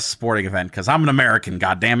at a sporting event because I'm an American,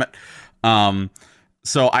 goddammit.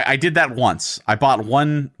 So I did that once. I bought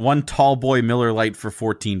one tall boy Miller Lite for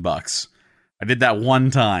 $14. I did that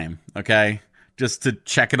one time, okay? Just to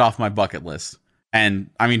check it off my bucket list.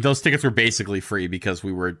 And I mean, those tickets were basically free because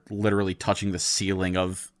we were literally touching the ceiling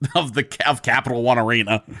of Capital One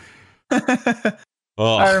Arena.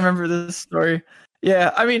 I remember this story.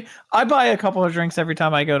 Yeah, I mean, I buy a couple of drinks every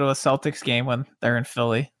time I go to a Celtics game when they're in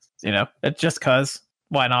Philly. You know, just cause.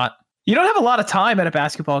 Why not? You don't have a lot of time at a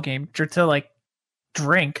basketball game to like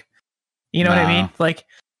drink. You know what I mean? Like,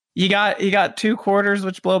 you got 2 quarters,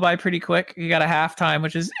 which blow by pretty quick. You got a halftime,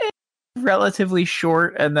 which is relatively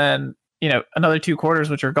short, and then, you know, another 2 quarters,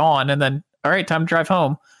 which are gone, and then, all right, time to drive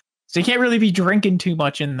home. So you can't really be drinking too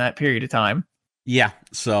much in that period of time. Yeah,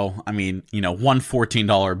 so, I mean, you know, one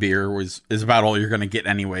 $14 beer is about all you're going to get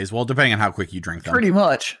anyways. Well, depending on how quick you drink them. Pretty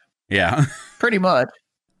much. Yeah. Pretty much.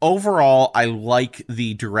 Overall, I like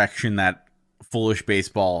the direction that Foolish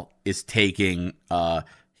Baseball is taking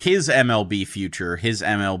his MLB future, his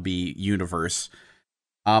MLB universe.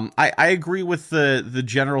 I agree with the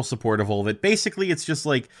general support of all of it. Basically, it's just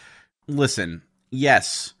like, listen,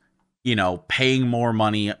 yes, you know, paying more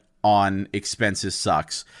money on expenses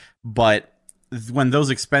sucks, but when those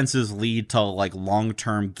expenses lead to like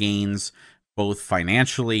long-term gains, both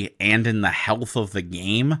financially and in the health of the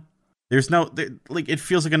game, it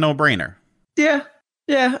feels like a no-brainer. Yeah.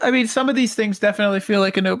 Yeah. I mean, some of these things definitely feel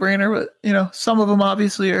like a no-brainer, but you know, some of them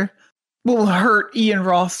obviously will hurt Ian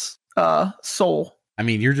Roth's soul. I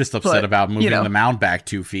mean, you're just upset about moving the mound back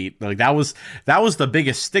 2 feet. Like that was the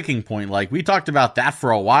biggest sticking point. Like we talked about that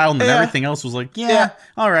for a while, and then everything else was like,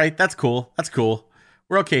 all right, that's cool.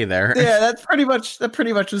 We're okay there. Yeah, that pretty much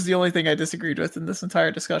was the only thing I disagreed with in this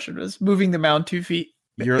entire discussion, was moving the mound 2 feet,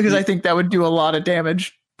 because I think that would do a lot of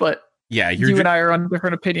damage. But yeah, you and I are on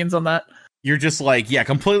different opinions on that. You're just like, yeah,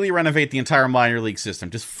 completely renovate the entire minor league system.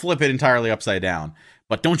 Just flip it entirely upside down.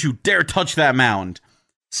 But don't you dare touch that mound.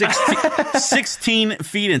 16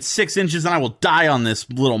 feet and 6 inches, and I will die on this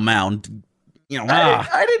little mound. You know,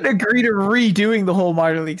 I didn't agree to redoing the whole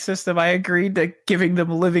minor league system. I agreed to giving them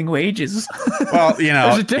living wages. Well, you know,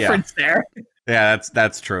 there's a difference there. Yeah,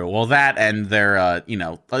 that's true. Well, that and their, you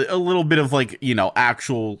know, a little bit of like, you know,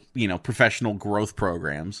 actual, you know, professional growth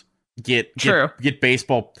programs. Get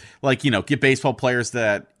baseball, like, you know, get baseball players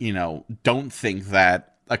that, you know, don't think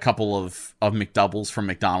that a couple of McDoubles from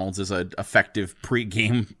McDonald's is an effective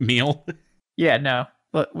pre-game meal. Yeah, no.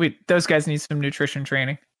 Those guys need some nutrition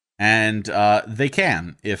training. And they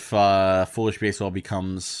can if Foolish Baseball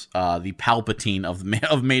becomes the Palpatine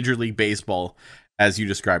of Major League Baseball, as you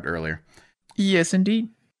described earlier. Yes, indeed.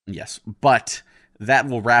 Yes, but that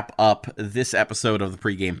will wrap up this episode of the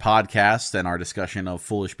Pregame Podcast and our discussion of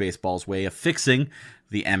Foolish Baseball's way of fixing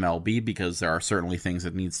the MLB, because there are certainly things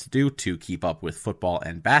it needs to do to keep up with football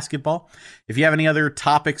and basketball. If you have any other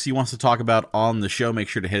topics you want us to talk about on the show, make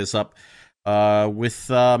sure to hit us up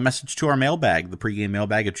with a message to our mailbag, the pregame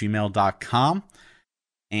mailbag at gmail.com.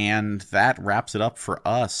 And that wraps it up for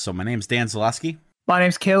us. So my name's Dan Zaleski. My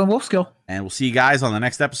name's Kalen Wolfskill. And we'll see you guys on the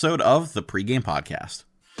next episode of the Pregame Podcast.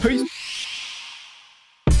 Peace.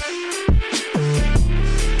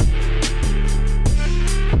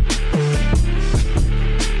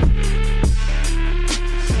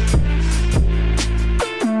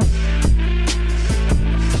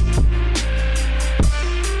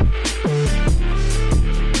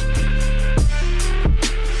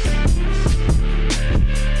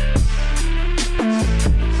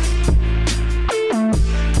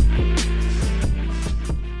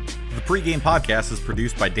 Pregame Podcast is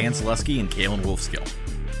produced by Dan Zaleski and Kalen Wolfskill.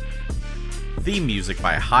 Theme music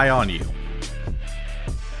by High On You.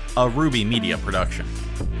 A Ruby Media production.